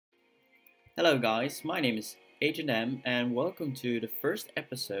Hello guys, my name is Agent M and welcome to the first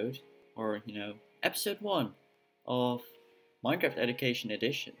episode, or episode 1 of Minecraft Education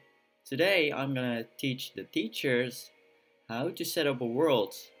Edition. Today I'm gonna teach the teachers how to set up a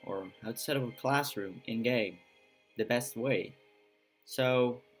world or how to set up a classroom in game the best way.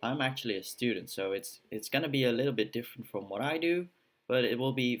 So I'm actually a student, so it's gonna be a little bit different from what I do, but it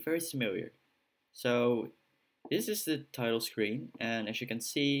will be very familiar. So this is the title screen, and as you can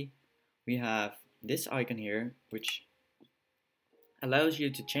see, we have this icon here, which allows you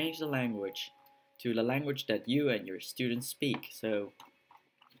to change the language to the language that you and your students speak. So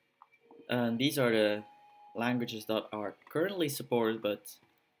these are the languages that are currently supported, but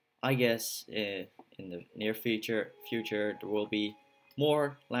I guess in the near future there will be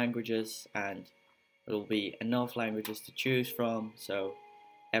more languages and there will be enough languages to choose from. So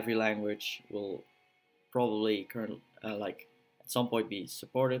every language will probably like at some point be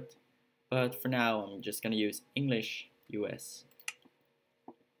supported. But for now, I'm just going to use English US.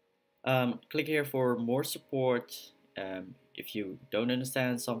 Click here for more support. If you don't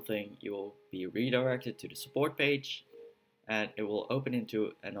understand something, you will be redirected to the support page and it will open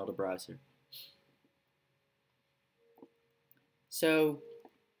into another browser. So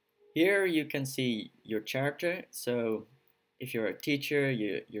here you can see your character. So if you're a teacher,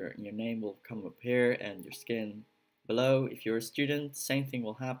 your name will come up here and your skin below. If you're a student, same thing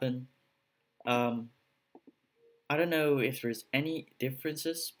will happen. I don't know if there's any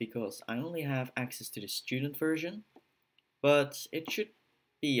differences because I only have access to the student version, but it should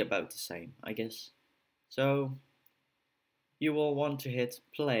be about the same, I guess. So you will want to hit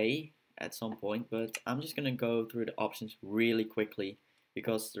play at some point, but I'm just gonna go through the options really quickly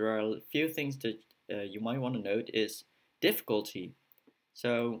because there are a few things that you might want to note is difficulty.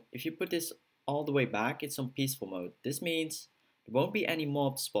 So if you put this all the way back, it's on peaceful mode. This means there won't be any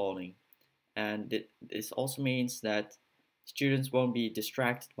mobs spawning. And this also means that students won't be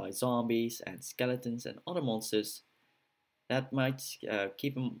distracted by zombies and skeletons and other monsters that might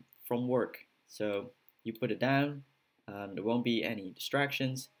keep them from work. So you put it down, there won't be any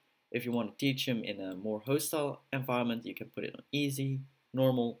distractions. If you want to teach them in a more hostile environment, you can put it on easy,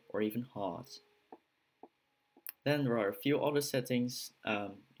 normal, or even hard. Then there are a few other settings.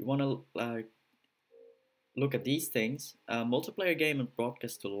 You want to look at these things. Multiplayer game and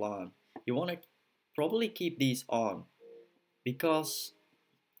broadcast to LAN. You want to probably keep these on because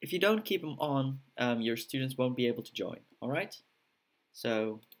if you don't keep them on, your students won't be able to join. Alright?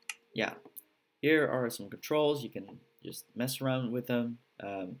 So, yeah. Here are some controls. You can just mess around with them.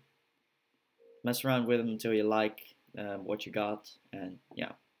 Mess around with them until you like what you got. And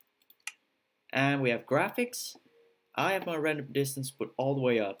yeah. And we have graphics. I have my render distance put all the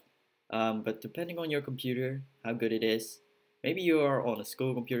way up. But depending on your computer, how good it is, maybe you are on a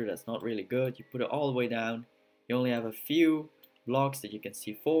school computer that's not really good, you put it all the way down, you only have a few blocks that you can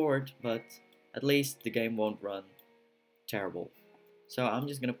see forward, but at least the game won't run terrible. So I'm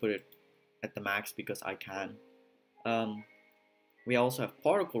just gonna put it at the max because I can. We also have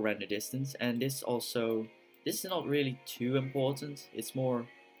particle render distance, and this is not really too important, it's more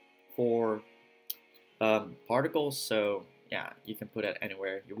for particles, so yeah, you can put it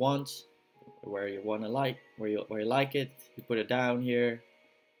anywhere you want, where you like it. You put it down here.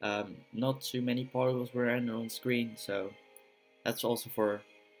 Not too many particles were rendered on screen, so that's also for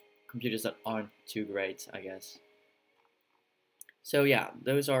computers that aren't too great, I guess. So yeah,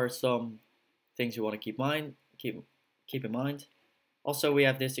 those are some things you want to keep in mind. Also, we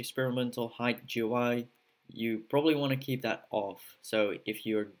have this experimental hide GUI. You probably want to keep that off. So if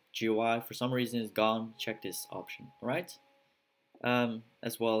your GUI for some reason is gone, check this option, alright?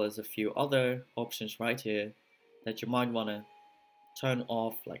 As well as a few other options right here that you might want to turn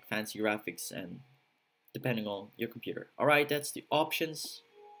off, like fancy graphics and depending on your computer. Alright, that's the options.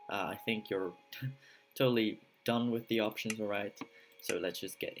 I think you're totally done with the options, alright? So let's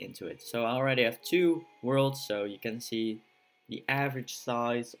just get into it. So I already have 2 worlds, so you can see the average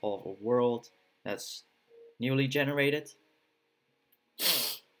size of a world that's newly generated.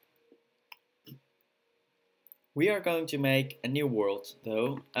 We are going to make a new world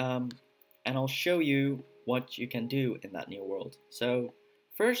though, and I'll show you what you can do in that new world. So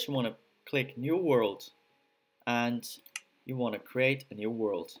first you want to click new world and you want to create a new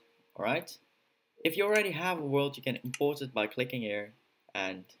world. Alright? If you already have a world, you can import it by clicking here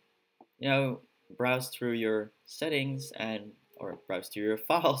and browse through your settings or browse through your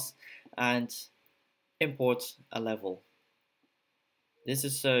files and import a level. This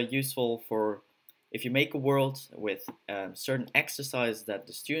is useful for if you make a world with certain exercises that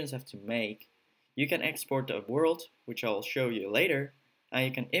the students have to make. You can export a world, which I'll show you later, and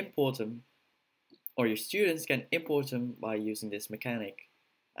you can import them or your students can import them by using this mechanic,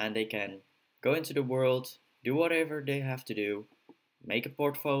 and they can go into the world, do whatever they have to do, make a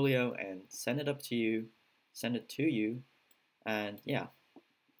portfolio and send it to you, and yeah,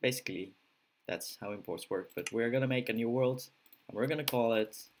 basically that's how imports work. But we're gonna make a new world and we're gonna call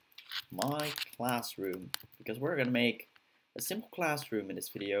it my classroom, because we're gonna make a simple classroom in this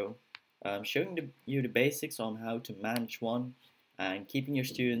video, showing you the basics on how to manage one and keeping your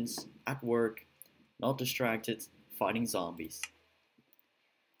students at work, not distracted, fighting zombies.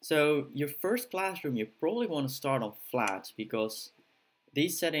 So your first classroom, you probably want to start on flat, because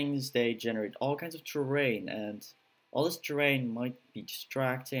these settings, they generate all kinds of terrain, and all this terrain might be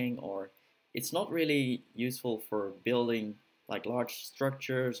distracting, or it's not really useful for building like large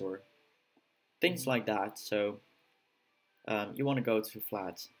structures or things like that. So you want to go to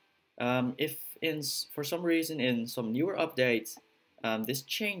flat. If for some reason in some newer updates this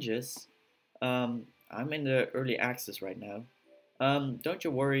changes, I'm in the early access right now. Don't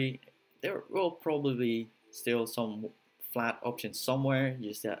you worry, there will probably be still some flat options somewhere. You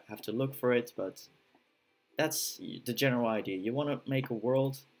just have to look for it, but that's the general idea. You want to make a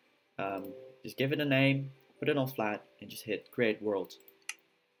world, just give it a name, put it on flat, and just hit create world.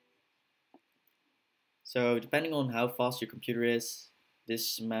 So depending on how fast your computer is,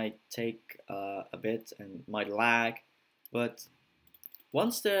 this might take a bit and might lag, but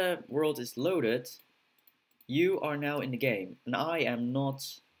once the world is loaded, you are now in the game, and I am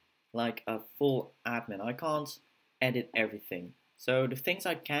not like a full admin. I can't edit everything. So the things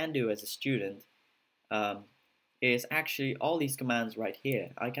I can do as a student is actually all these commands right here.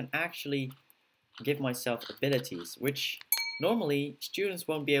 I can actually give myself abilities, which normally students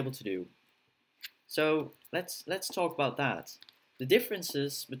won't be able to do. So let's talk about that. The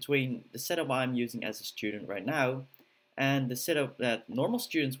differences between the setup I'm using as a student right now and the setup that normal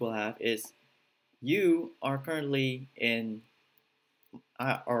students will have is you are currently in,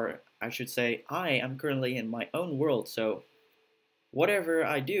 or I should say, I am currently in my own world. So whatever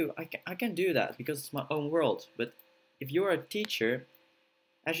I do, I can do that because it's my own world. But if you're a teacher,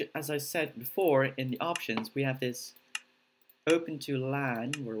 as I said before, in the options, we have this open to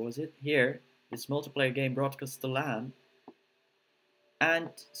LAN, where was it? Here, this multiplayer game broadcast to LAN. And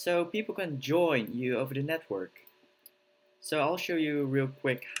so people can join you over the network. So I'll show you real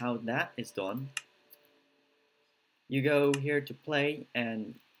quick how that is done. You go here to play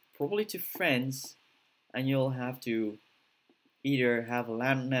and probably to friends, and you'll have to either have a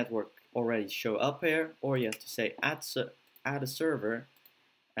LAN network already show up here, or you have to say add a server,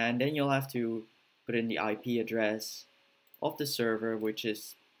 and then you'll have to put in the IP address of the server, which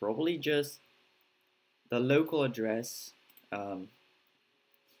is probably just the local address.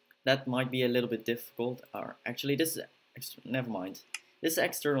 That might be a little bit difficult, or actually this is never mind. This is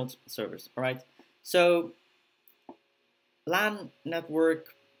external servers. All right. So LAN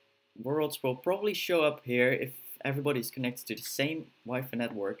network worlds will probably show up here if everybody is connected to the same Wi-Fi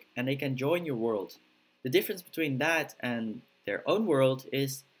network, and they can join your world. The difference between that and their own world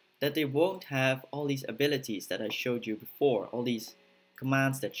is that they won't have all these abilities that I showed you before, all these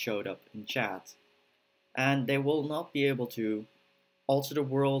commands that showed up in chat, and they will not be able to alter the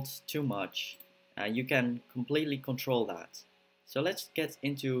world too much. You can completely control that. So let's get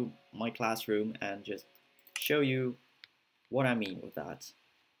into my classroom and just show you what I mean with that.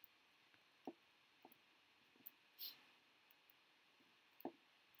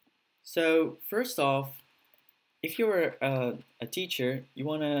 So first off, if you're a teacher, you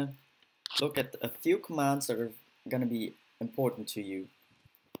want to look at a few commands that are going to be important to you.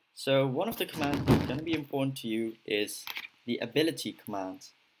 So one of the commands that's going to be important to you is the ability command.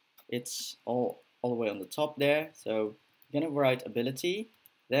 It's all the way on the top there. So you're going to write ability,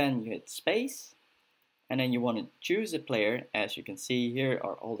 then you hit space, and then you want to choose a player. As you can see, here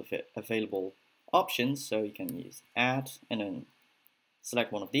are all the available options. So you can use add and then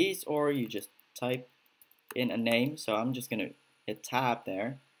select one of these, or you just type in a name. So I'm just going to hit tab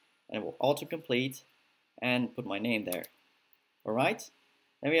there, and it will autocomplete and put my name there. Alright,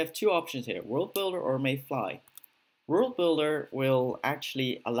 then we have two options here, World Builder or Mayfly. World Builder will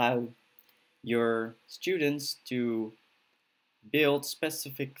actually allow your students to build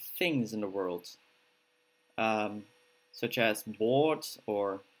specific things in the world, such as boards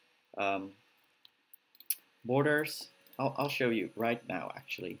or borders. I'll show you right now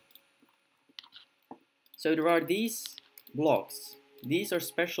actually. So there are these blocks. These are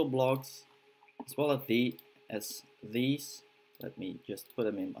special blocks as well as these. Let me just put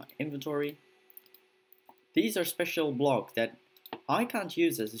them in my inventory. These are special blocks that I can't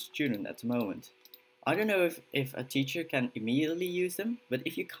use as a student at the moment. I don't know if a teacher can immediately use them, but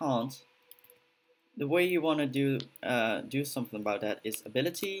if you can't, The way you want to do something about that is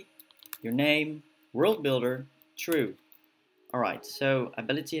ability, your name, world builder, true. Alright, so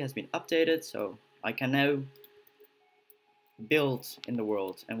ability has been updated, so I can now build in the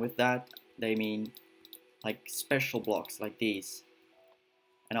world, and with that they mean like special blocks like these.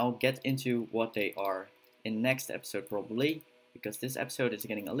 And I'll get into what they are in next episode probably, because this episode is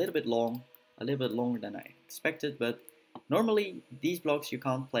getting a little bit longer than I expected, but normally these blocks you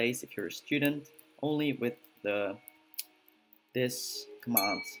can't place if you're a student, only with this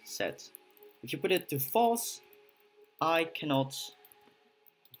command set. If you put it to false, I cannot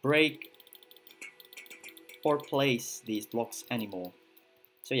break or place these blocks anymore.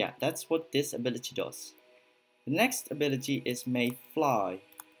 So yeah, that's what this ability does. The next ability is Mayfly.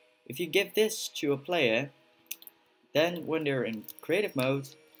 If you give this to a player, then when they're in creative mode,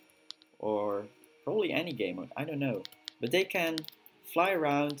 or probably any game mode, I don't know, but they can fly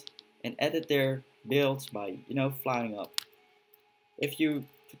around and edit their builds by, flying up. If you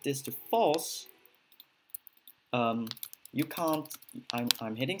put this to false, you can't,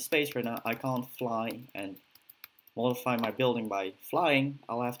 I'm hitting space right now, I can't fly and modify my building by flying.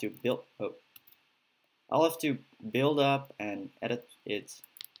 I'll have to build up and edit it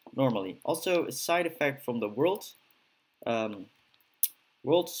normally. Also, a side effect from the what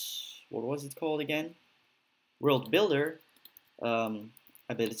was it called again? World builder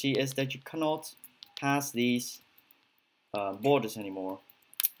ability is that you cannot pass these borders anymore.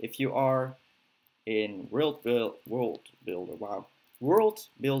 If you are in world builder,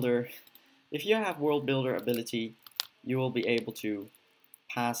 if you have world builder ability, you will be able to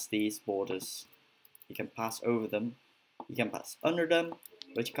pass these borders. You can pass over them, you can pass under them,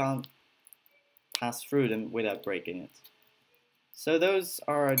 but you can't pass through them without breaking it. So those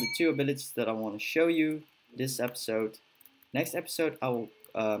are the two abilities that I want to show you this episode. Next episode I will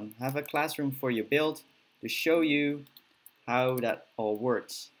have a classroom for your build to show you how that all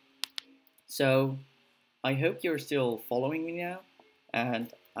works. So I hope you're still following me now,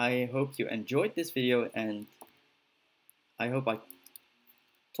 and I hope you enjoyed this video, and I hope I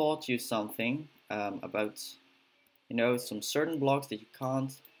taught you something about some certain blocks that you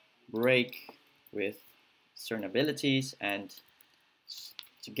can't break with certain abilities, and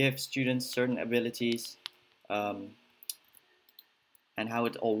to give students certain abilities, and how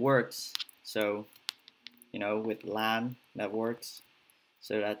it all works. So with LAN that works,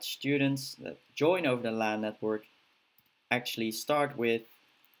 so that students that join over the LAN network actually start with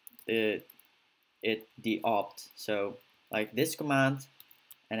the opt. So like this command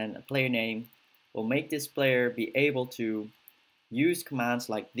and then a player name will make this player be able to use commands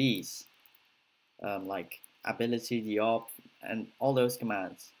like these, like ability, the opt, and all those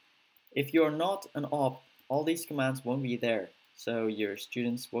commands. If you're not an opt, all these commands won't be there, so your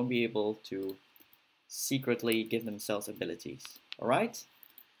students won't be able to secretly give themselves abilities. Alright?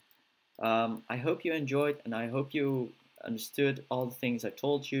 I hope you enjoyed, and I hope you understood all the things I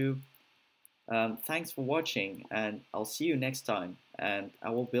told you. Thanks for watching, and I'll see you next time. And I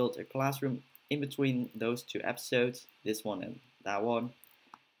will build a classroom in between those two episodes, this one and that one.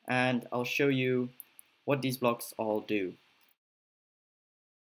 And I'll show you what these blocks all do.